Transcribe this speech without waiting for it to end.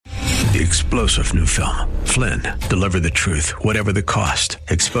the explosive new film, Flynn, Deliver the Truth, Whatever the Cost,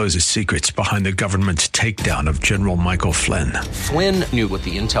 exposes secrets behind the government's takedown of General Michael Flynn. Flynn knew what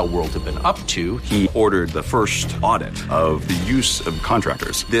the intel world had been up to. He ordered the first audit of the use of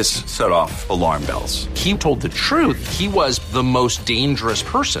contractors. This set off alarm bells. He told the truth. He was the most dangerous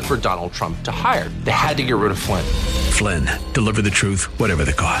person for Donald Trump to hire. They had to get rid of Flynn. Flynn, Deliver the Truth, Whatever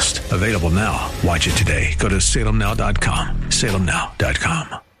the Cost. Available now. Watch it today. Go to salemnow.com.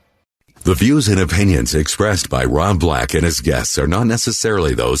 salemnow.com. The views and opinions expressed by Rob Black and his guests are not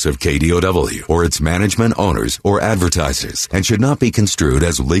necessarily those of KDOW or its management, owners, or advertisers and should not be construed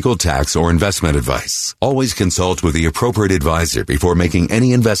as legal, tax, or investment advice. Always consult with the appropriate advisor before making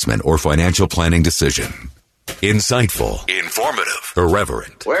any investment or financial planning decision. Insightful, informative,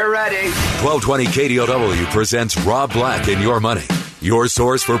 irreverent. We're ready. 1220 KDOW presents Rob Black and Your Money. Your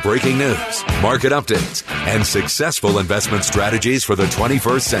source for breaking news, market updates, and successful investment strategies for the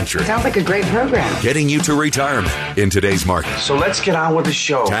 21st century. Sounds like a great program. Getting you to retirement in today's market. So let's get on with the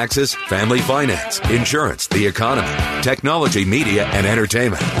show. Taxes, family finance, insurance, the economy, technology, media, and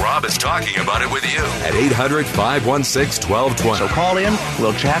entertainment. Rob is talking about it with you at 800-516-1220. So call in,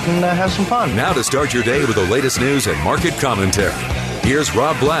 we'll chat and have some fun. Now to start your day with the latest news and market commentary. Here's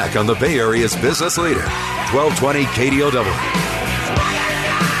Rob Black on the Bay Area's business leader, 1220 KDOW.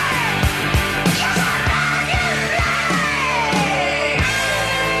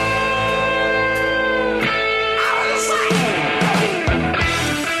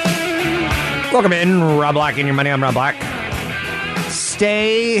 Welcome in, Rob Black and Your Money. I'm Rob Black.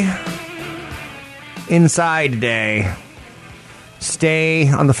 Stay inside today. Stay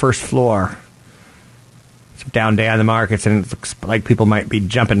on the first floor. It's a down day on the markets, and it looks like people might be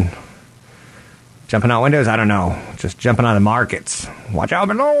jumping out windows. I don't know. Just jumping on the markets. Watch out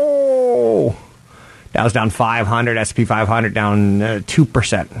below. Dow's down 500. S&P 500 down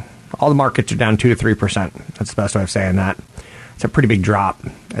 2%. All the markets are down 2 to 3%. That's the best way of saying that. It's a pretty big drop.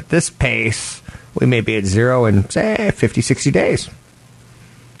 At this pace, we may be at zero in, say, 50, 60 days.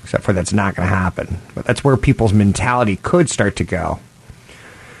 Except for that's not going to happen. But that's where people's mentality could start to go.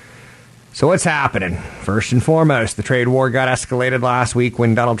 So what's happening? First and foremost, the trade war got escalated last week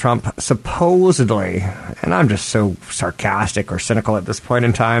when Donald Trump supposedly, and I'm just so sarcastic or cynical at this point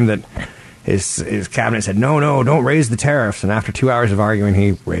in time, that his cabinet said, no, don't raise the tariffs. And after 2 hours of arguing,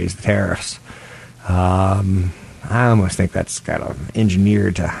 he raised the tariffs. I almost think that's kind of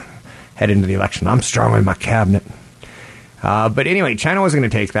engineered to head into the election. I'm strong with my cabinet. But anyway, China wasn't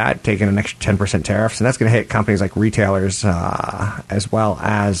going to take that, taking an extra 10% tariffs, and that's going to hit companies like retailers as well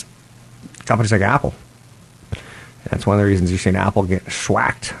as companies like Apple. That's one of the reasons you've seen Apple get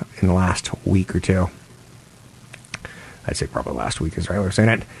schwacked in the last week or two. I'd say probably last week is the right way of saying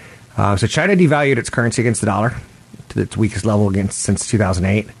it. So China devalued its currency against the dollar to its weakest level since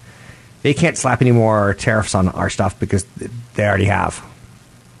 2008. They can't slap any more tariffs on our stuff because they already have.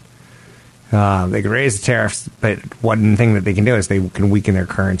 They can raise the tariffs, but one thing that they can do is they can weaken their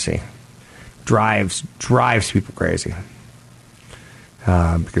currency. Drives people crazy.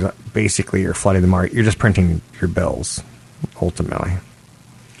 Because basically you're flooding the market. You're just printing your bills, ultimately.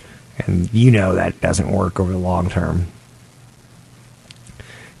 And you know that doesn't work over the long term.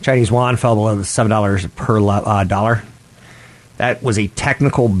 Chinese yuan fell below the $7 per dollar. That was a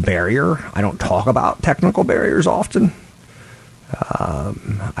technical barrier. I don't talk about technical barriers often.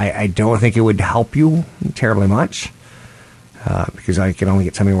 I don't think it would help you terribly much because I can only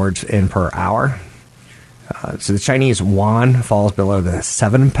get so many words in per hour. So the Chinese yuan falls below the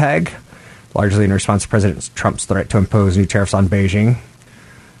 7 peg, largely in response to President Trump's threat to impose new tariffs on Beijing.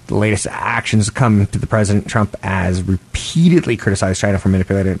 The latest actions come to the President Trump as repeatedly criticized China for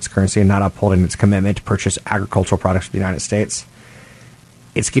manipulating its currency and not upholding its commitment to purchase agricultural products from the United States.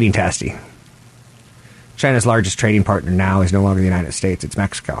 It's getting testy. China's largest trading partner now is no longer the United States, it's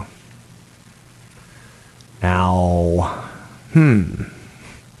Mexico. Now, if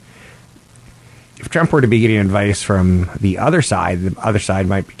Trump were to be getting advice from the other side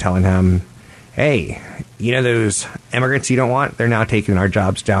might be telling him, hey, you know those immigrants you don't want? They're now taking our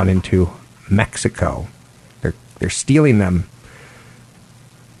jobs down into Mexico. They're stealing them.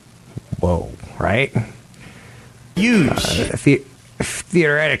 Whoa, right? Huge.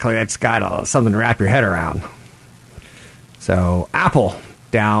 Theoretically, that's got something to wrap your head around. So, Apple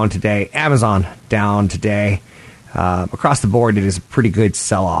down today. Amazon down today. Across the board, it is a pretty good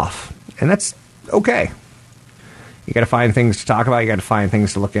sell-off. And that's okay. You got to find things to talk about. You got to find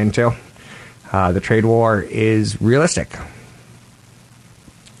things to look into. The trade war is realistic.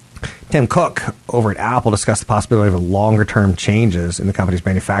 Tim Cook over at Apple discussed the possibility of longer-term changes in the company's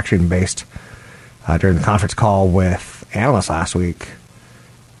manufacturing base during the conference call with analysts last week.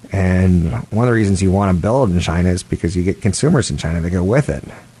 And And one of the reasons you want to build in China is because you get consumers in China that go with it.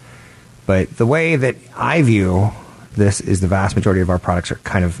 But the way that I view this is the vast majority of our products are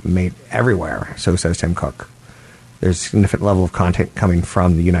kind of made everywhere, so says Tim Cook. There's a significant level of content coming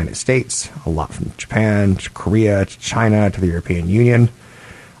from the United States, a lot from Japan, to Korea, to China, to the European Union.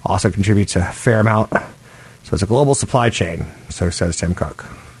 Also contributes a fair amount. So it's a global supply chain, so says Tim Cook.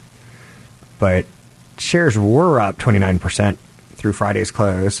 But shares were up 29% through Friday's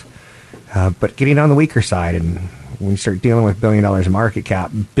close, but getting on the weaker side. And when you start dealing with $1 billion in market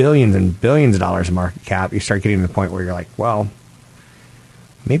cap, billions and billions of dollars in market cap, you start getting to the point where you're like, well,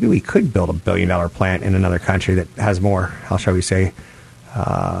 maybe we could build $1 billion plant in another country that has more, how shall we say,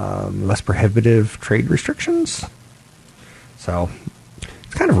 less prohibitive trade restrictions. So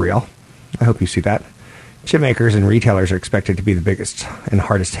it's kind of real. I hope you see that. Chip makers and retailers are expected to be the biggest and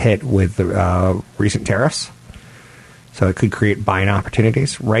hardest hit with the recent tariffs. So it could create buying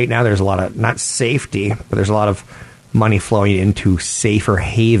opportunities. Right now, there's a lot of, not safety, but there's a lot of money flowing into safer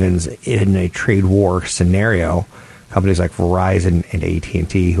havens in a trade war scenario. Companies like Verizon and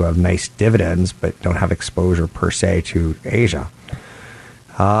AT&T who have nice dividends but don't have exposure per se to Asia.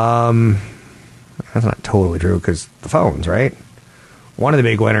 That's not totally true because the phones, right? One of the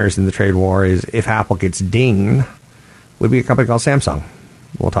big winners in the trade war is if Apple gets dinged, would be a company called Samsung.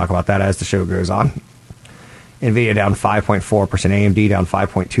 We'll talk about that as the show goes on. NVIDIA down 5.4%, AMD down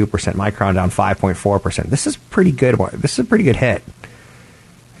 5.2%, Micron down 5.4%. This is pretty good. This is a pretty good hit.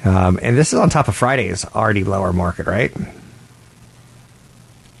 And this is on top of Friday's already lower market, right?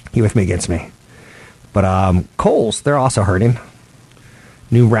 You with me against me. But Kohl's, they're also hurting.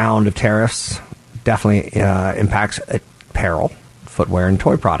 New round of tariffs definitely impacts apparel, footwear, and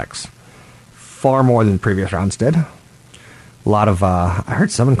toy products. Far more than previous rounds did. A lot of, I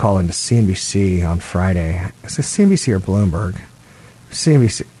heard someone call into CNBC on Friday. Is this CNBC or Bloomberg?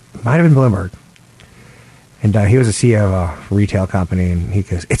 CNBC. Might have been Bloomberg. And he was a CEO of a retail company, and he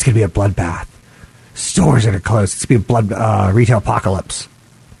goes, it's going to be a bloodbath. Stores are going to close. It's going to be a retail apocalypse.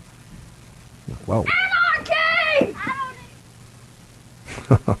 Whoa.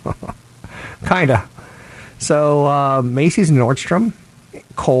 Kinda. So Macy's and Nordstrom,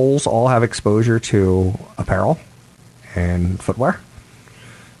 Kohl's all have exposure to apparel and footwear.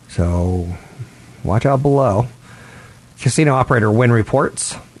 So watch out below. Casino operator Wynn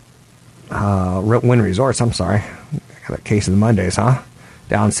Resorts, I'm sorry. Got a case of the Mondays, huh?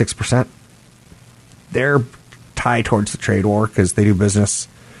 Down 6%. They're tied towards the trade war because they do business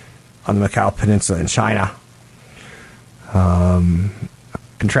on the Macau Peninsula in China.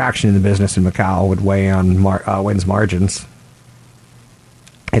 Contraction in the business in Macau would weigh on Wynn's margins.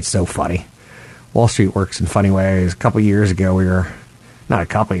 It's so funny. Wall Street works in funny ways. A couple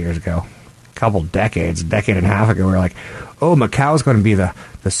decades, a decade and a half ago, we were like, oh, Macau's going to be the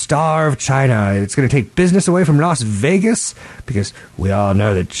star of China. It's going to take business away from Las Vegas because we all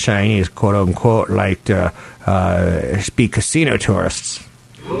know that Chinese, quote unquote, like to be casino tourists.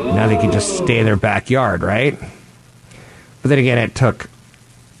 Now they can just stay in their backyard, right? But then again, it took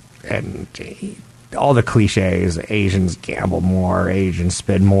and all the cliches. Asians gamble more, Asians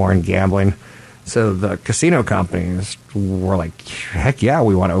spend more in gambling. So the casino companies were like, heck yeah,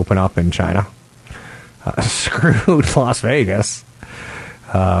 we want to open up in China. Screw Las Vegas.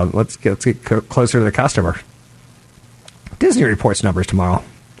 Let's get closer to the customer. Disney reports numbers tomorrow.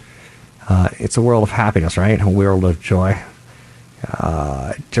 It's a world of happiness, right? A world of joy.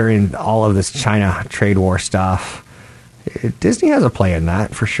 During all of this China trade war stuff, Disney has a play in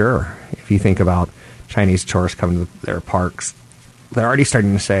that for sure. If you think about Chinese tourists coming to their parks, they're already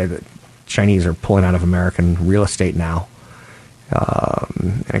starting to say that Chinese are pulling out of American real estate now.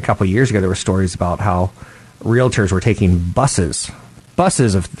 And a couple of years ago, there were stories about how realtors were taking buses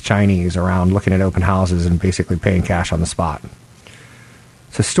of the Chinese around looking at open houses and basically paying cash on the spot.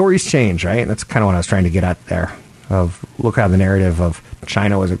 So stories change, right? That's kind of what I was trying to get at there. Of look how the narrative of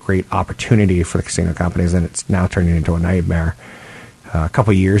China was a great opportunity for the casino companies, and it's now turning into a nightmare. A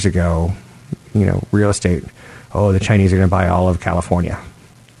couple of years ago, real estate, the Chinese are going to buy all of California.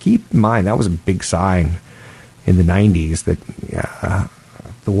 Keep in mind, that was a big sign in the 90s that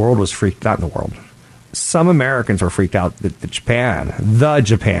the world was freaked out. Some Americans were freaked out that Japan, they're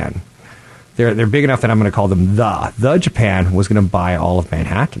big enough that I'm going to call them the Japan was going to buy all of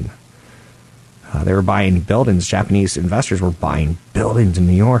Manhattan. They were buying buildings. Japanese investors were buying buildings in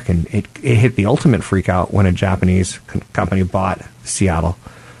New York, and it hit the ultimate freak out when a Japanese company bought Seattle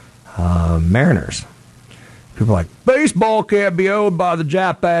Mariners. People are like, baseball can't be owned by the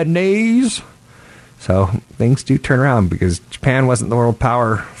Japanese. So things do turn around because Japan wasn't the world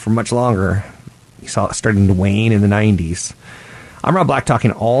power for much longer. You saw it starting to wane in the 90s. I'm Rob Black,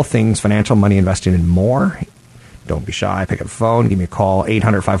 talking all things financial, money, investing, and more. Don't be shy. Pick up the phone. Give me a call,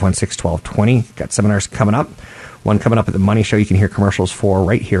 800-516-1220. Got seminars coming up. One coming up at the Money Show you can hear commercials for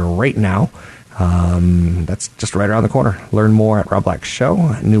right here, right now. That's just right around the corner. Learn more at Rob Black's show.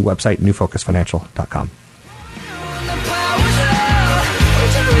 New website, newfocusfinancial.com.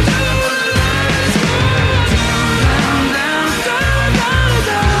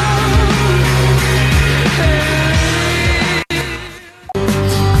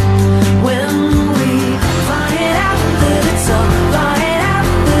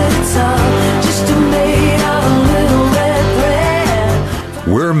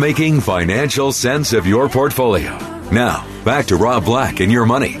 We're making financial sense of your portfolio. Now, back to Rob Black and Your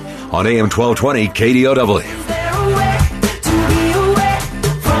Money on AM 1220 KDOW.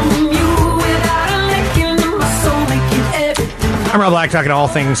 I'm Rob Black, talking all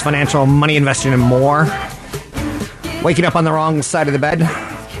things financial, money, investing, and more. Waking up on the wrong side of the bed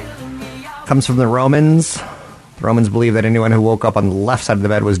comes from the Romans. The Romans believed that anyone who woke up on the left side of the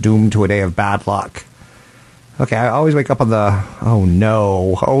bed was doomed to a day of bad luck. Okay, I always wake up on the, oh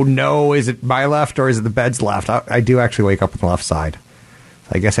no, is it my left or is it the bed's left? I do actually wake up on the left side.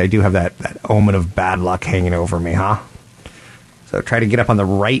 So I guess I do have that omen of bad luck hanging over me, huh? So try to get up on the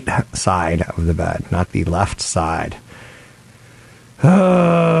right side of the bed, not the left side.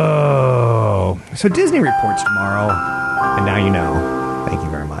 Oh, so Disney reports tomorrow, and now you know. Thank you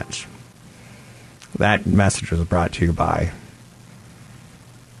very much. That message was brought to you by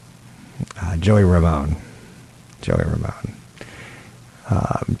Joey Ramone.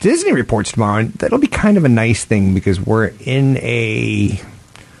 Disney reports tomorrow, and that'll be kind of a nice thing because we're in a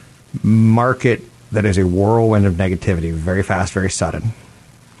market that is a whirlwind of negativity, very fast, very sudden.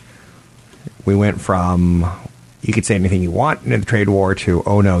 We went from, you could say anything you want in the trade war, to,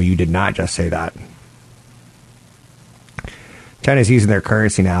 oh no, you did not just say that. China's using their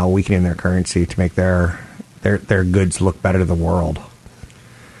currency now, weakening their currency to make their goods look better to the world.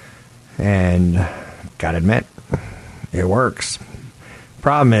 And gotta admit, it works.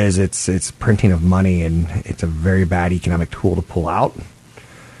 Problem is, it's printing of money, and it's a very bad economic tool to pull out.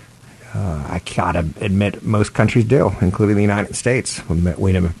 I gotta admit, most countries do, including the United States. We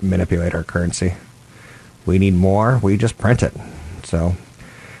manipulate our currency. We need more, we just print it. So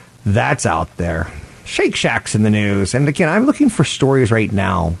that's out there. Shake Shack's in the news. And again, I'm looking for stories right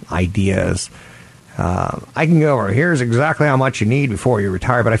now, ideas. I can go over, here's exactly how much you need before you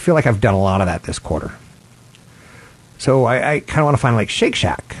retire, but I feel like I've done a lot of that this quarter. So I kind of want to find like Shake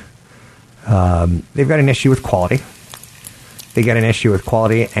Shack. They've got an issue with quality. They got an issue with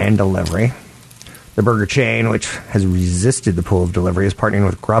quality and delivery. The burger chain, which has resisted the pull of delivery, is partnering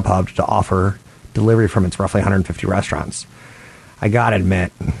with Grubhub to offer delivery from its roughly 150 restaurants. I gotta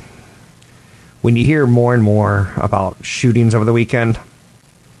admit, when you hear more and more about shootings over the weekend,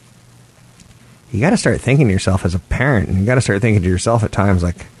 you got to start thinking to yourself as a parent, and you got to start thinking to yourself at times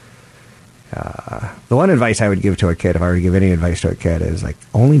like, the one advice I would give to a kid, if I were to give any advice to a kid, is like,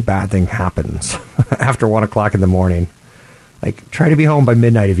 only bad thing happens after 1 o'clock in the morning. Like, try to be home by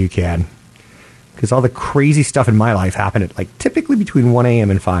midnight if you can, because all the crazy stuff in my life happened at like typically between 1 a.m.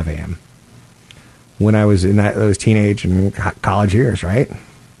 and 5 a.m. when I was in those teenage and college years, right?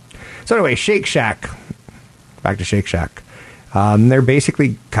 So anyway, Shake Shack. Back to Shake Shack. They're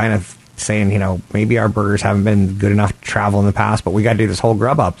basically kind of saying, maybe our burgers haven't been good enough to travel in the past, but we got to do this whole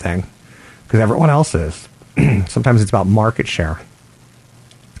Grubhub thing because everyone else is. Sometimes it's about market share.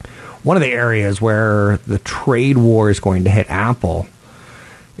 One of the areas where the trade war is going to hit Apple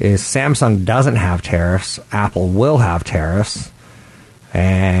is Samsung doesn't have tariffs. Apple will have tariffs.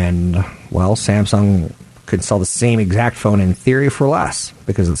 And, well, Samsung could sell the same exact phone in theory for less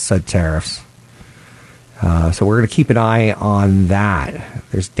because of said tariffs. So we're going to keep an eye on that.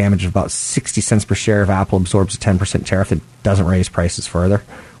 There's damage of about 60 cents per share if Apple absorbs a 10% tariff that doesn't raise prices further,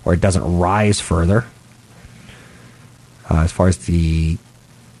 or it doesn't rise further. As far as the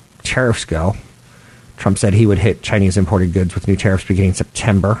tariffs go, Trump said he would hit Chinese imported goods with new tariffs beginning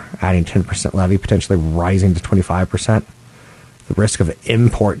September, adding 10% levy, potentially rising to 25%. The risk of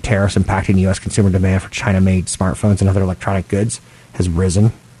import tariffs impacting U.S. consumer demand for China-made smartphones and other electronic goods has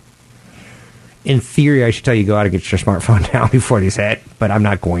risen. In theory, I should tell you go out and get your smartphone now before these hit, but I'm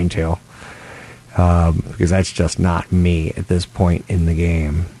not going to, because that's just not me at this point in the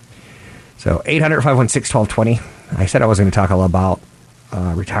game. So 800-516-1220. I said I wasn't going to talk a lot about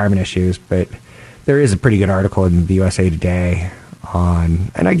retirement issues, but there is a pretty good article in the USA Today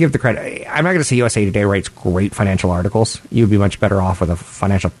on, and I give the credit. I'm not going to say USA Today writes great financial articles. You'd be much better off with a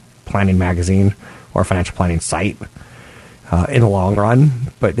financial planning magazine or a financial planning site in the long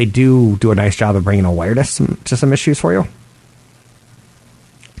run, but they do a nice job of bringing awareness to some issues for you.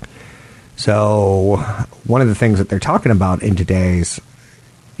 So one of the things that they're talking about in today's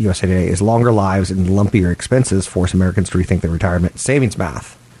USA Today is longer lives and lumpier expenses force Americans to rethink their retirement savings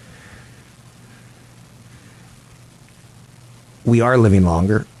math. We are living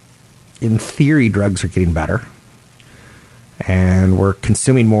longer. In theory, drugs are getting better. And we're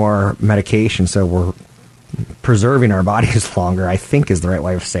consuming more medication, so we're preserving our bodies longer, I think is the right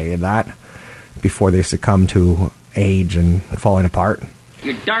way of saying that, before they succumb to age and falling apart.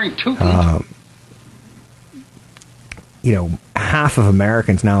 You're darn tootin'. Half of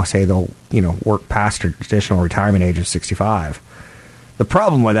Americans now say they'll, work past their traditional retirement age of 65. The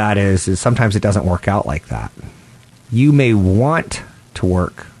problem with that is sometimes it doesn't work out like that. You may want to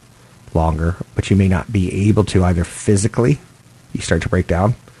work longer, but you may not be able to, either physically, you start to break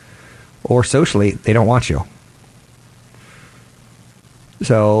down, or socially, they don't want you.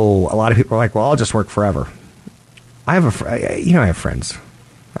 So a lot of people are like, well, I'll just work forever. I have friends.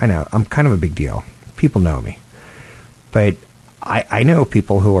 I know, I'm kind of a big deal. People know me. But I know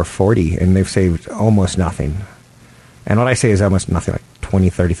people who are 40 and they've saved almost nothing. And what I say is almost nothing, like $20,000,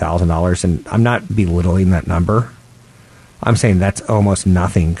 $30,000. And I'm not belittling that number. I'm saying that's almost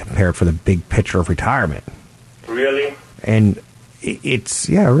nothing compared for the big picture of retirement. Really? And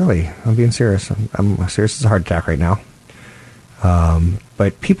really. I'm being serious. I'm serious as a heart attack right now.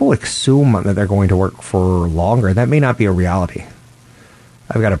 But people assume that they're going to work for longer. That may not be a reality.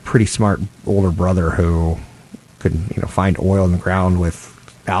 I've got a pretty smart older brother who could, find oil in the ground with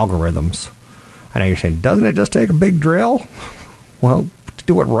algorithms. I know you're saying, doesn't it just take a big drill? Well, to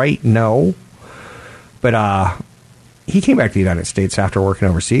do it right, no. But he came back to the United States after working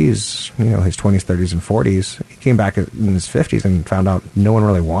overseas, his 20s, 30s, and 40s. He came back in his 50s and found out no one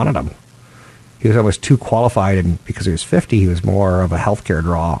really wanted him. He was almost too qualified, and because he was 50, he was more of a healthcare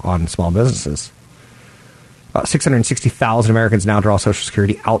draw on small businesses. About 660,000 Americans now draw Social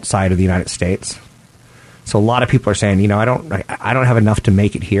Security outside of the United States. So a lot of people are saying, I don't have enough to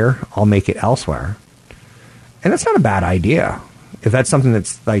make it here. I'll make it elsewhere. And that's not a bad idea. If that's something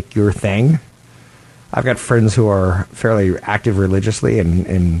that's like your thing. I've got friends who are fairly active religiously and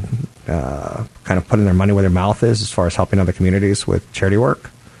kind of putting their money where their mouth is as far as helping other communities with charity work.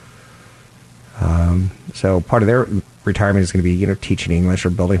 So part of their retirement is going to be, teaching English or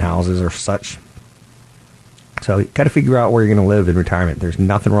building houses or such. So you got to figure out where you're going to live in retirement. There's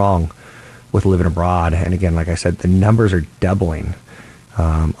nothing wrong with living abroad. And again, like I said, the numbers are doubling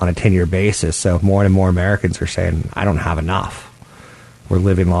on a 10-year basis. So more and more Americans are saying, I don't have enough. We're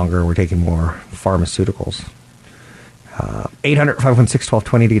living longer. We're taking more pharmaceuticals.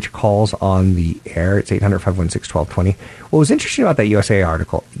 800-516-1220 to get your calls on the air. It's 800-516-1220. What was interesting about that USA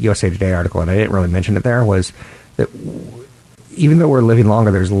Today article, and I didn't really mention it there, was that even though we're living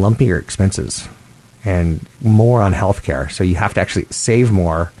longer, there's lumpier expenses and more on healthcare. So you have to actually save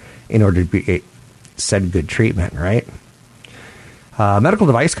more in order to be said good treatment, right? Medical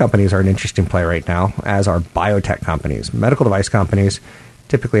device companies are an interesting play right now, as are biotech companies. Medical device companies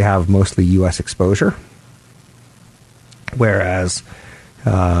typically have mostly U.S. exposure, whereas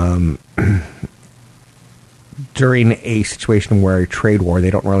during a situation where a trade war,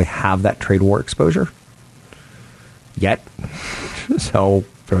 they don't really have that trade war exposure yet. So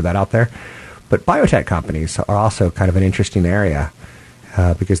throw that out there. But biotech companies are also kind of an interesting area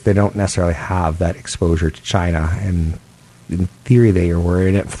because they don't necessarily have that exposure to China. And in theory, they were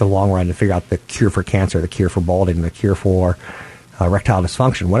in it for the long run to figure out the cure for cancer, the cure for balding, the cure for erectile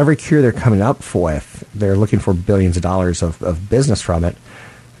dysfunction. Whatever cure they're coming up with, they're looking for billions of dollars of business from it.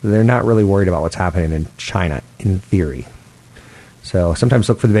 They're not really worried about what's happening in China, in theory. So sometimes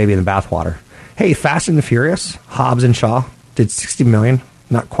look for the baby in the bathwater. Hey, Fast and the Furious, Hobbs and Shaw, did $60 million.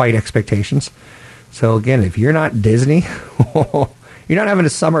 Not quite expectations. So again, if you're not Disney, you're not having a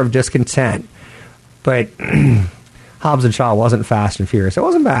summer of discontent. But Hobbs and Shaw wasn't Fast and Furious. It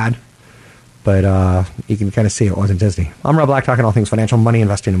wasn't bad. But you can kind of see it wasn't Disney. I'm Rob Black, talking all things financial, money,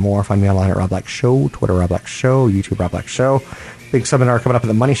 investing, and more. Find me online at Rob Black Show, Twitter Rob Black Show, YouTube Rob Black Show. Big seminar coming up at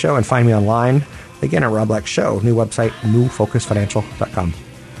the Money Show. And find me online, again, at Rob Black Show. New website, newfocusfinancial.com.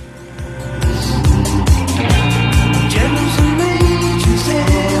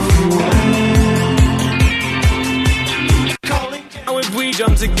 If we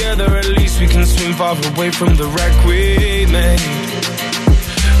jump together, at least we can swim far away from the wreck we made.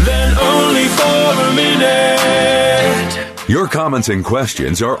 Then only for a minute. Your comments and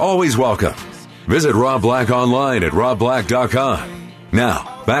questions are always welcome. Visit Rob Black online at robblack.com.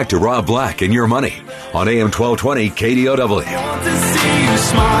 Now, back to Rob Black and Your Money on AM 1220 KDOW. I want to see you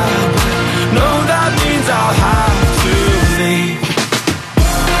smile. No, that means I'll have to leave.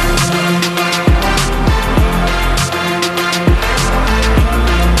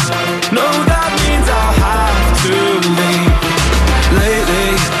 No,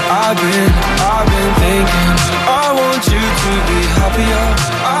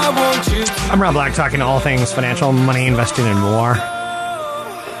 I'm Rob Black, talking all things financial, money, investing, and more.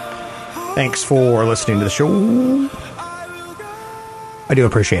 Thanks for listening to the show. I do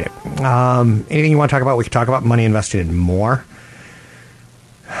appreciate it. Anything you want to talk about, we can talk about money, investing, and more.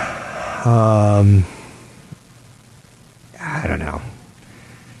 I don't know.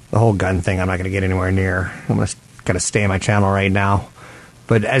 The whole gun thing, I'm not going to get anywhere near. I'm going to kind of stay on my channel right now.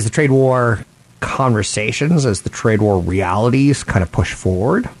 But as the trade war conversations, as the trade war realities kind of push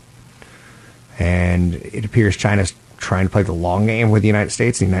forward, and it appears China's trying to play the long game with the United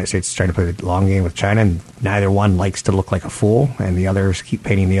States, and the United States is trying to play the long game with China, and neither one likes to look like a fool, and the others keep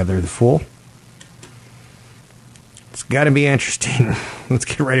painting the other the fool. It's got to be interesting. Let's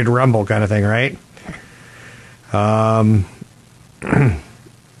get ready to rumble kind of thing, right? A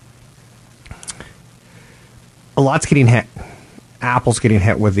lot's getting hit. Apple's getting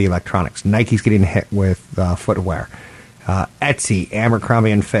hit with the electronics. Nike's getting hit with footwear. Etsy,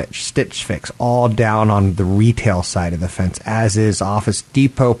 Abercrombie & Fitch, Stitch Fix, all down on the retail side of the fence, as is Office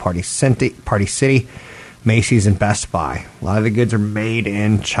Depot, Party City, Macy's, and Best Buy. A lot of the goods are made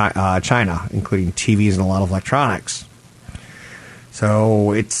in China, including TVs and a lot of electronics.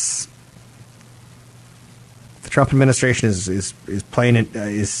 So it's the Trump administration is playing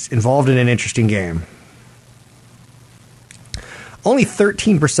is involved in an interesting game. Only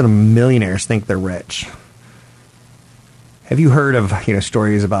 13% of millionaires think they're rich. Have you heard of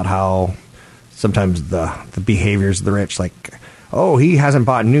stories about how sometimes the behaviors of the rich, like, oh, he hasn't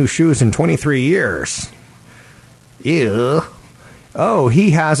bought new shoes in 23 years. Ew. Oh,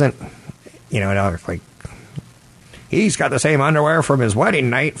 he hasn't, like, he's got the same underwear from his wedding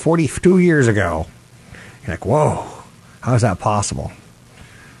night 42 years ago. You're like, whoa, how is that possible?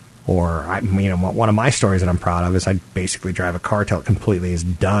 Or, one of my stories that I'm proud of is I basically drive a car till it completely is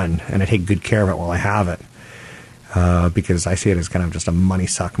done, and I take good care of it while I have it. Because I see it as kind of just a money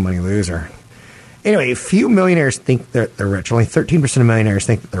suck, money loser. Anyway, few millionaires think they're rich. Only 13% of millionaires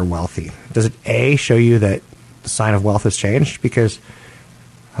think that they're wealthy. Does it, A, show you that the sign of wealth has changed? Because,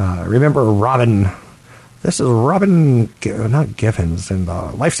 remember Robin, this is Robin, not Givens, in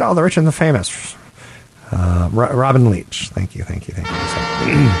the Lifestyle of the Rich and the Famous. Robin Leach. Thank you.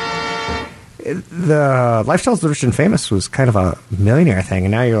 The Lifestyle of the Rich and Famous was kind of a millionaire thing,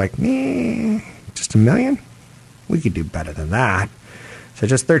 and now you're like, just $1 million? We could do better than that. So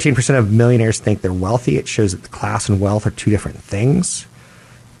just 13% of millionaires think they're wealthy. It shows that the class and wealth are two different things.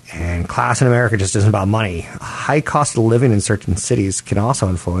 And class in America just isn't about money. A high cost of living in certain cities can also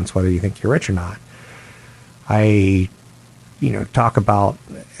influence whether you think you're rich or not. I, talk about...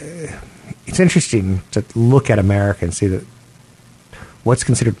 it's interesting to look at America and see that what's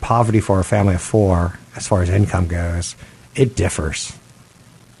considered poverty for a family of four, as far as income goes, it differs.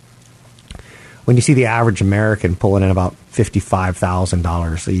 When you see the average American pulling in about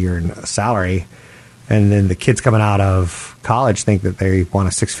 $55,000 a year in salary, and then the kids coming out of college think that they want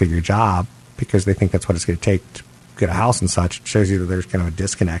a six-figure job because they think that's what it's going to take to get a house and such, it shows you that there's kind of a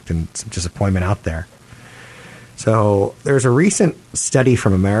disconnect and some disappointment out there. So there's a recent study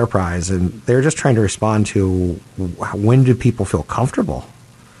from Ameriprise, and they're just trying to respond to when do people feel comfortable.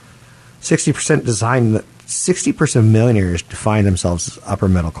 60% of millionaires define themselves as upper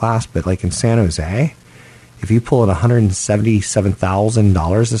middle class, but like in San Jose, if you pull in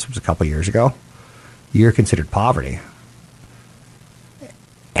 $177,000, this was a couple years ago, you're considered poverty.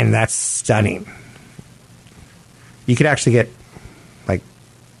 And that's stunning. You could actually get, like,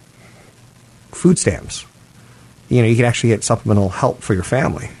 food stamps. You could actually get supplemental help for your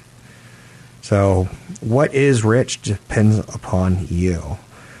family. So what is rich depends upon you.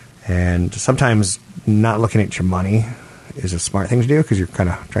 And sometimes not looking at your money is a smart thing to do because you're kind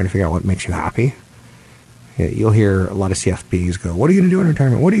of trying to figure out what makes you happy. You'll hear a lot of CFPs go, what are you going to do in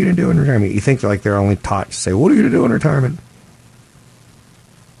retirement? What are you going to do in retirement? You think like they're only taught to say, what are you going to do in retirement?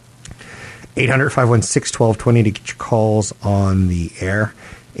 800-516-1220 to get your calls on the air.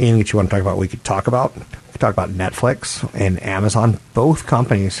 Anything that you want to talk about, we could talk about. We could talk about Netflix and Amazon. Both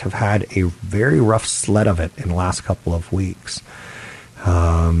companies have had a very rough sled of it in the last couple of weeks.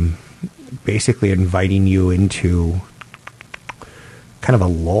 Basically inviting you into kind of a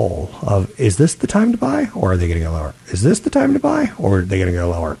lull of, is this the time to buy or are they going to go lower? Is this the time to buy or are they going to go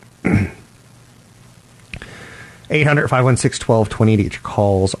lower? 800-516-1220 to get your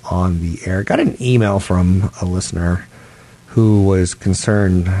calls on the air. Got an email from a listener who was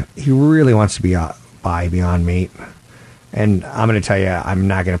concerned. He really wants to buy Beyond Meat. And I'm going to tell you, I'm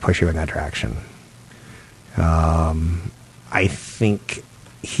not going to push you in that direction. I think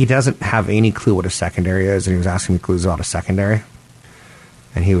he doesn't have any clue what a secondary is, and he was asking me clues about a secondary,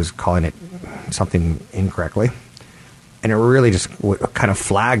 and he was calling it something incorrectly. And it really just kind of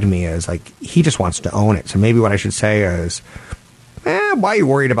flagged me as like, he just wants to own it. So maybe what I should say is, why are you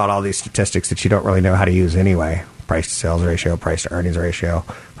worried about all these statistics that you don't really know how to use anyway? Price to sales ratio, price to earnings ratio,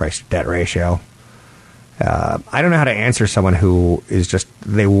 price to debt ratio. I don't know how to answer someone who is just,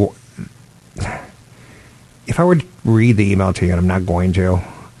 if I were to read the email to you, and I'm not going to,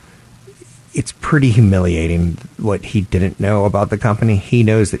 it's pretty humiliating what he didn't know about the company. He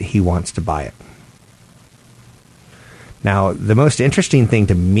knows that he wants to buy it. Now, the most interesting thing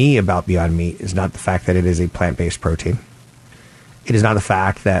to me about Beyond Meat is not the fact that it is a plant-based protein. It is not the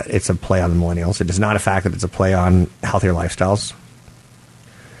fact that it's a play on the millennials. It is not a fact that it's a play on healthier lifestyles.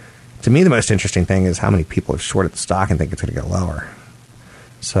 To me, the most interesting thing is how many people have shorted the stock and think it's going to go lower.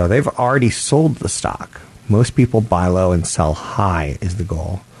 So they've already sold the stock. Most people buy low and sell high is the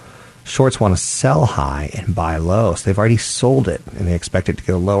goal. Shorts want to sell high and buy low. So they've already sold it, and they expect it to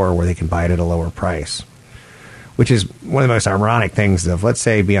go lower where they can buy it at a lower price. Which is one of the most ironic things of, let's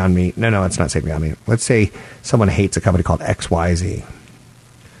say Beyond Meat. No, let's not say Beyond Meat. Let's say someone hates a company called XYZ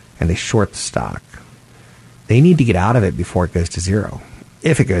and they short the stock. They need to get out of it before it goes to zero,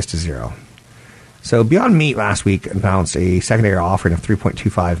 if it goes to zero. So Beyond Meat last week announced a secondary offering of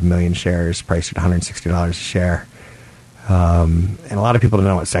 3.25 million shares, priced at $160 a share. And a lot of people don't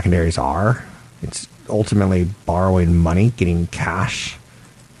know what secondaries are. It's ultimately borrowing money, getting cash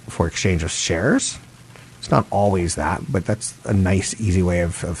for exchange of shares. It's not always that, but that's a nice, easy way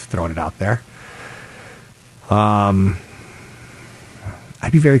of throwing it out there. I'd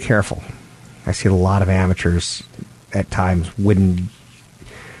be very careful. I see a lot of amateurs at times wouldn't.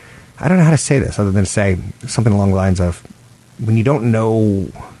 I don't know how to say this other than to say something along the lines of, when you don't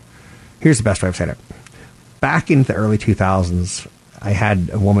know. Here's the best way of saying it. Back in the early 2000s, I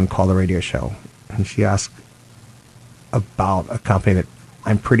had a woman call the radio show, and she asked about a company that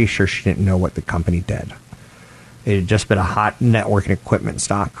I'm pretty sure she didn't know what the company did. It had just been a hot networking equipment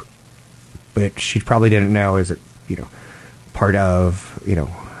stock, but she probably didn't know, is it, part of,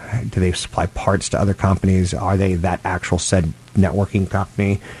 do they supply parts to other companies? Are they that actual said networking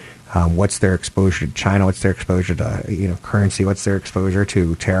company? What's their exposure to China? What's their exposure to, currency? What's their exposure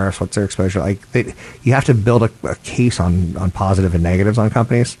to tariffs? What's their exposure? You have to build a case on positive and negatives on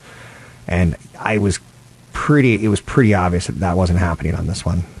companies. And it was pretty obvious that wasn't happening on this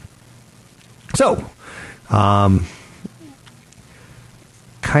one. So, kind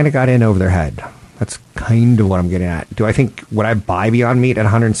of got in over their head. That's kind of what I'm getting at. Do I think, would I buy Beyond Meat at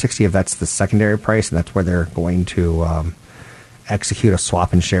 160 if that's the secondary price and that's where they're going to execute a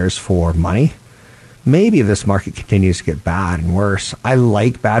swap in shares for money? Maybe if this market continues to get bad and worse. I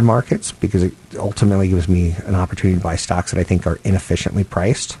like bad markets because it ultimately gives me an opportunity to buy stocks that I think are inefficiently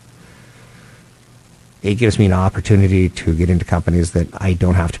priced. It gives me an opportunity to get into companies that I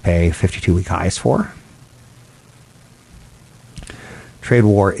don't have to pay 52-week highs for. Trade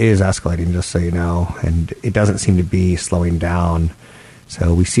war is escalating, just so you know, and it doesn't seem to be slowing down.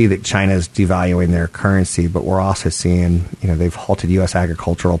 So we see that China's devaluing their currency, but we're also seeing, they've halted U.S.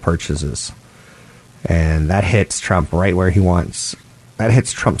 agricultural purchases. And that hits Trump right where he wants. That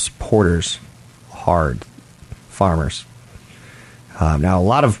hits Trump supporters hard, farmers. Now, a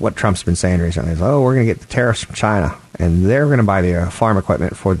lot of what Trump's been saying recently is, we're going to get the tariffs from China, and they're going to buy the farm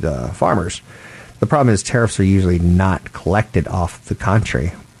equipment for the farmers. The problem is tariffs are usually not collected off the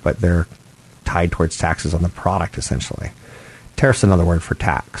country, but they're tied towards taxes on the product, essentially. Tariffs is another word for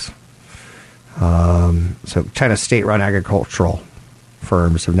tax. So China's state-run agricultural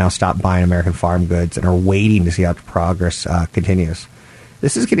firms have now stopped buying American farm goods and are waiting to see how the progress continues.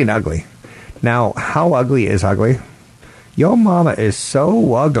 This is getting ugly. Now, how ugly is ugly? Yo mama is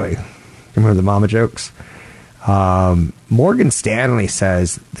so ugly. Remember the mama jokes? Morgan Stanley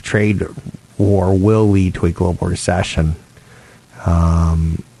says the trade war will lead to a global recession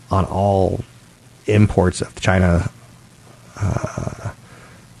on all imports of China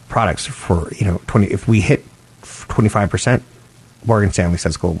products for, 20. If we hit 25%, Morgan Stanley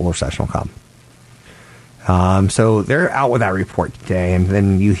says global recession will come. So they're out with that report today, and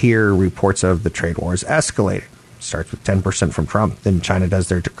then you hear reports of the trade wars escalating. Starts with 10% from Trump, then China does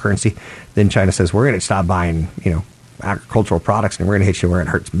their currency, then China says we're going to stop buying, agricultural products, and we're going to hit you where it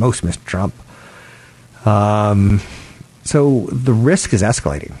hurts most, Mr. Trump. So the risk is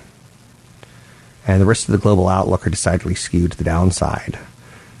escalating, and the risks of the global outlook are decidedly skewed to the downside.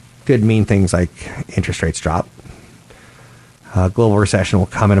 Could mean things like interest rates drop. Global recession will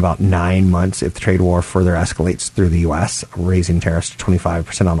come in about 9 months if the trade war further escalates through the U.S., raising tariffs to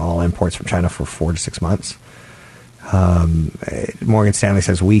 25% on all imports from China for 4 to 6 months. Morgan Stanley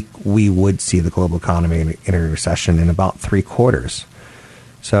says we would see the global economy in a recession in about 3 quarters.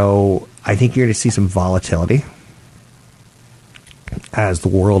 So I think you're going to see some volatility. as the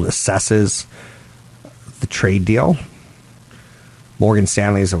world assesses the trade deal. Morgan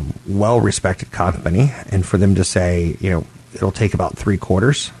Stanley is a well-respected company, and for them to say, it'll take about 3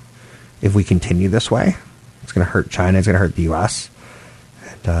 quarters if we continue this way, it's going to hurt China, it's going to hurt the U.S.,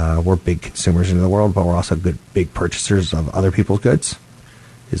 and we're big consumers into the world, but we're also big purchasers of other people's goods,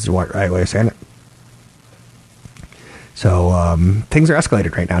 is the right way of saying it. So things are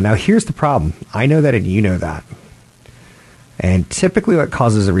escalated right now. Now, here's the problem. I know that, and you know that. And typically what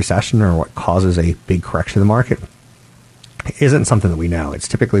causes a recession or what causes a big correction in the market isn't something that we know. It's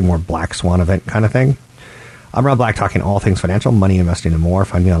typically more black swan event kind of thing. I'm Rob Black, talking all things financial, money, investing, and more.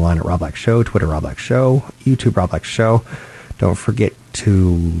 Find me online at Rob Black Show, Twitter Rob Black Show, YouTube Rob Black Show. Don't forget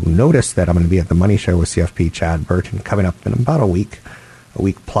to notice that I'm going to be at the Money Show with CFP Chad Burton coming up in about a week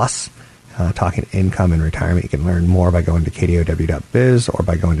plus, talking income and retirement. You can learn more by going to kdow.biz or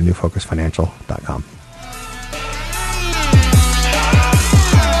by going to newfocusfinancial.com.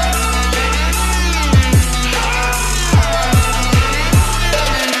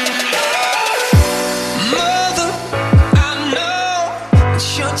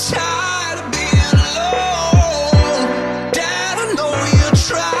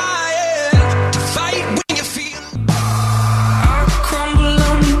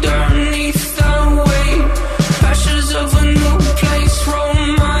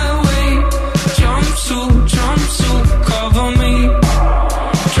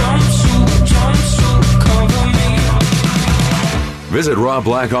 Visit Rob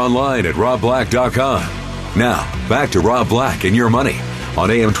Black online at robblack.com. Now, back to Rob Black and Your Money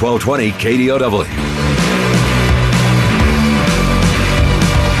on AM 1220 KDOW.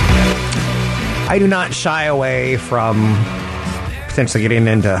 I do not shy away from potentially getting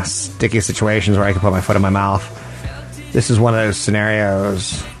into sticky situations where I can put my foot in my mouth. This is one of those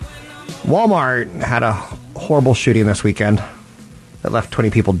scenarios. Walmart had a horrible shooting this weekend that left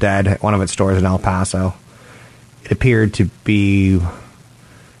 20 people dead at one of its stores in El Paso. It appeared to be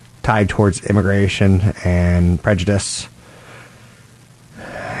tied towards immigration and prejudice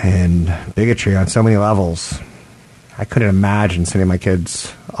and bigotry on so many levels. I couldn't imagine sending my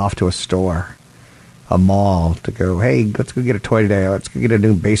kids off to a store, a mall, to go, hey, let's go get a toy today. Let's go get a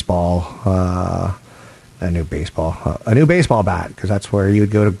new baseball, a new baseball bat, because that's where you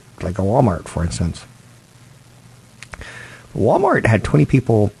would go to, like a Walmart, for instance. Walmart had 20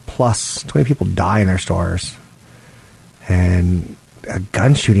 people die in their stores. And a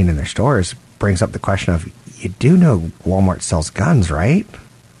gun shooting in their stores brings up the question of, you do know Walmart sells guns, right?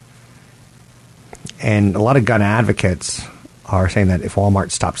 And a lot of gun advocates are saying that if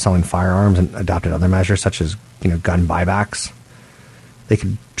Walmart stopped selling firearms and adopted other measures such as, gun buybacks, they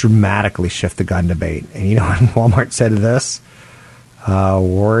could dramatically shift the gun debate. And when Walmart said this,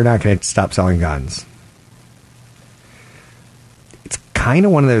 we're not going to stop selling guns. Kind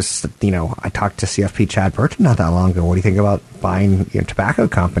of one of those, I talked to CFP Chad Burton not that long ago. What do you think about buying tobacco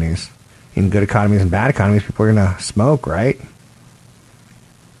companies? In good economies and bad economies, people are going to smoke, right?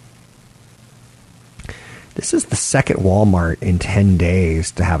 This is the second Walmart in 10 days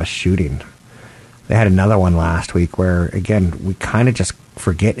to have a shooting. They had another one last week where, again, we kind of just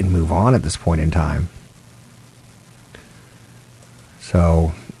forget and move on at this point in time.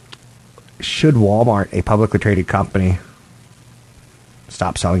 So, should Walmart, a publicly traded company,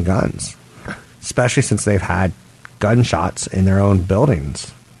 stop selling guns, especially since they've had gunshots in their own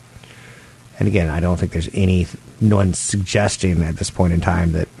buildings? And again, I don't think there's no one suggesting at this point in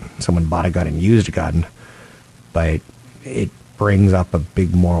time that someone bought a gun and used a gun, but it brings up a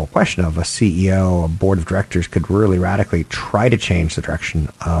big moral question of a CEO, a board of directors could really radically try to change the direction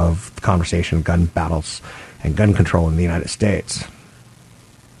of the conversation of gun battles and gun control in the United States.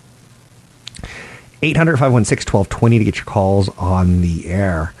 800-516-1220 to get your calls on the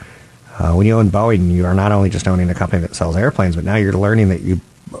air. When you own Boeing, you are not only just owning a company that sells airplanes, but now you're learning that you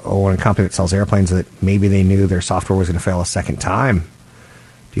own a company that sells airplanes that maybe they knew their software was going to fail a second time.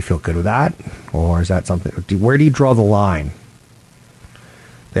 Do you feel good with that? Or is that something? Where do you draw the line?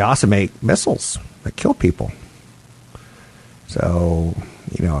 They also make missiles that kill people. So,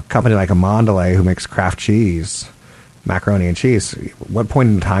 a company like a Mondelez who makes Kraft cheese, macaroni and cheese, at what point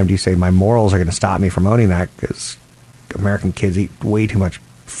in time do you say my morals are going to stop me from owning that because American kids eat way too much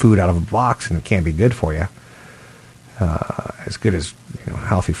food out of a box and it can't be good for you? As good as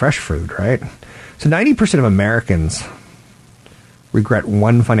healthy fresh food, right? So 90% of Americans regret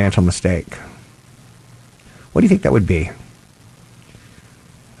one financial mistake. What do you think that would be?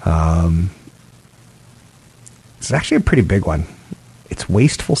 It's actually a pretty big one. It's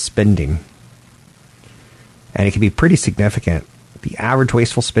wasteful spending. And it can be pretty significant. The average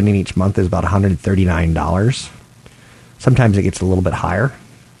wasteful spending each month is about $139. Sometimes it gets a little bit higher.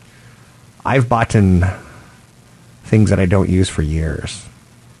 I've bought in things that I don't use for years.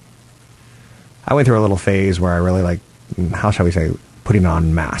 I went through a little phase where I really like, how shall we say, putting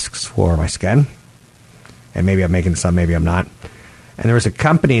on masks for my skin. And maybe I'm making some, maybe I'm not. And there was a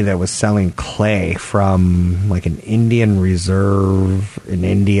company that was selling clay from like an Indian reserve in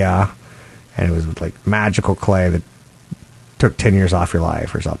India. And it was like magical clay that took 10 years off your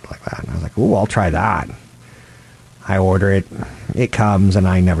life or something like that. And I was like, ooh, I'll try that. I order it. It comes and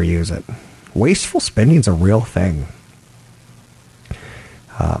I never use it. Wasteful spending is a real thing.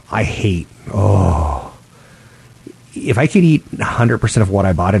 I hate, if I could eat 100% of what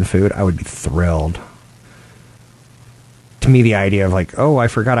I bought in food, I would be thrilled. To me, the idea of like, I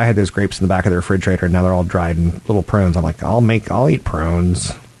forgot I had those grapes in the back of the refrigerator and now they're all dried and little prunes. I'm like, I'll eat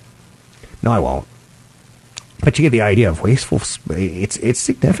prunes. No, I won't. But you get the idea of wasteful. It's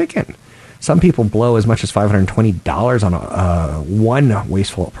significant. Some people blow as much as $520 on one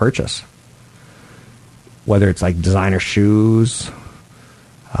wasteful purchase. Whether it's like designer shoes,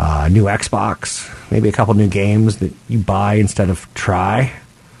 new Xbox, maybe a couple new games that you buy instead of try.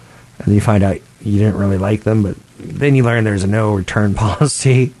 And then you find out you didn't really like them, but then you learn there's a no return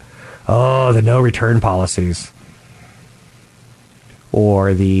policy. Oh, the no return policies.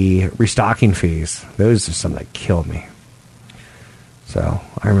 Or the restocking fees. Those are something that killed me. So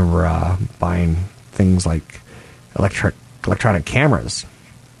I remember buying things like electronic cameras.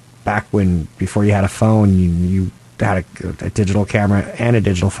 Back when, before you had a phone, you had a digital camera and a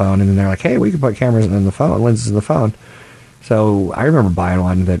digital phone, and then they're like, hey, we can put cameras in the phone, lenses in the phone. So I remember buying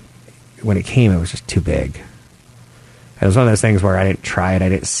one that when it came, it was just too big. It was one of those things where I didn't try it, I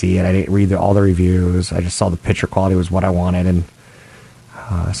didn't see it, I didn't read all the reviews, I just saw the picture quality was what I wanted, and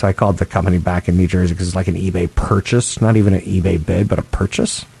so I called the company back in New Jersey because it's like an eBay purchase, not even an eBay bid, but a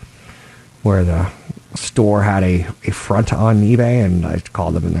purchase, where the store had a front on eBay, and I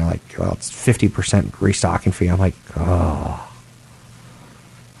called them and they're like, well, it's 50% restocking fee. I'm like, oh.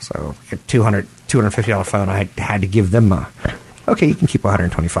 So a $250 phone, I had to give them okay, you can keep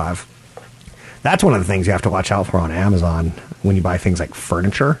 $125. That's one of the things you have to watch out for on Amazon when you buy things like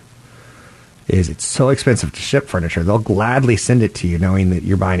furniture. Is it's so expensive to ship furniture. They'll gladly send it to you knowing that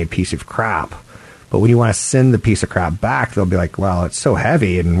you're buying a piece of crap. But when you want to send the piece of crap back, they'll be like, well, it's so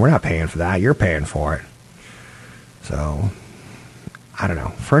heavy and we're not paying for that. You're paying for it. So, I don't know.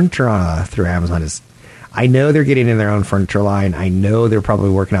 Furniture through Amazon is... I know they're getting in their own furniture line. I know they're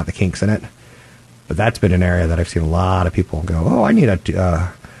probably working out the kinks in it. But that's been an area that I've seen a lot of people go, I need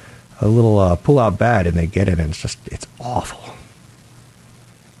a little pull-out bed, and they get it, and it's awful.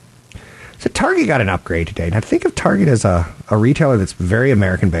 So Target got an upgrade today. Now think of Target as a retailer that's very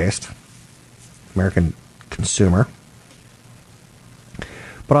American-based, American consumer,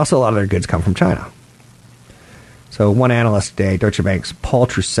 but also a lot of their goods come from China. So one analyst today, Deutsche Bank's Paul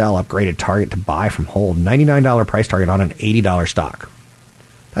Trussell, upgraded Target to buy from hold, $99 price target on an $80 stock.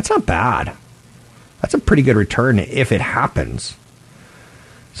 That's not bad. That's a pretty good return if it happens.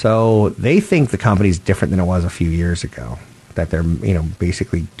 So they think the company's different than it was a few years ago. That they're,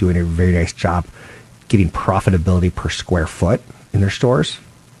 basically doing a very nice job getting profitability per square foot in their stores.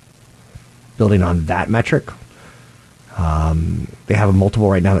 Building on that metric. They have a multiple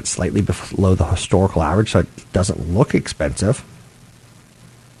right now that's slightly below the historical average, so it doesn't look expensive.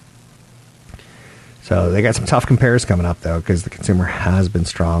 So they got some tough compares coming up, though, because the consumer has been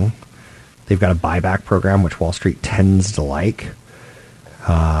strong. They've got a buyback program, which Wall Street tends to like.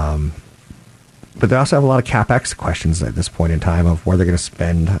 But they also have a lot of CapEx questions at this point in time of where they're going to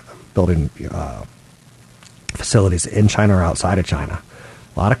spend building facilities in China or outside of China.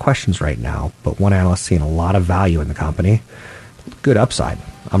 A lot of questions right now, but one analyst seeing a lot of value in the company. Good upside.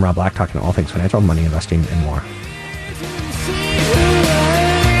 I'm Rob Black, talking all things financial, money, investing, and more.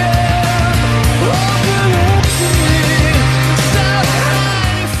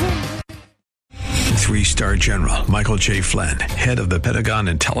 Three-star General Michael J. Flynn, head of the Pentagon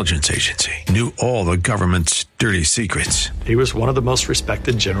Intelligence Agency, knew all the government's dirty secrets. He was one of the most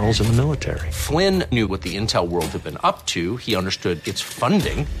respected generals in the military. Flynn knew what the intel world had been up to. He understood its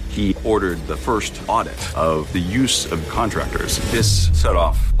funding. He ordered the first audit of the use of contractors. This set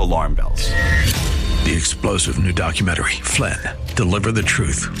off alarm bells. The explosive new documentary, Flynn, Deliver the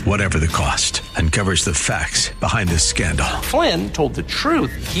Truth, Whatever the Cost, uncovers the facts behind this scandal. Flynn told the truth.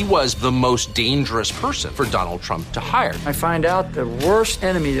 He was the most dangerous person for Donald Trump to hire. I find out the worst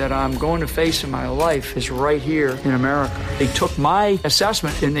enemy that I'm going to face in my life is right here in America. They took my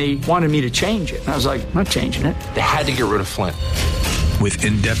assessment and they wanted me to change it. And I was like, I'm not changing it. They had to get rid of Flynn. With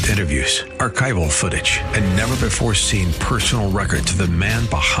in-depth interviews, archival footage, and never-before-seen personal records of the man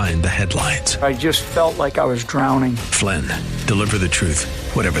behind the headlines. I just felt like I was drowning. Flynn, deliver the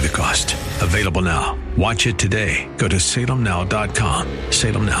truth, whatever the cost. Available now. Watch it today. Go to salemnow.com.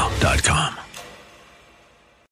 salemnow.com.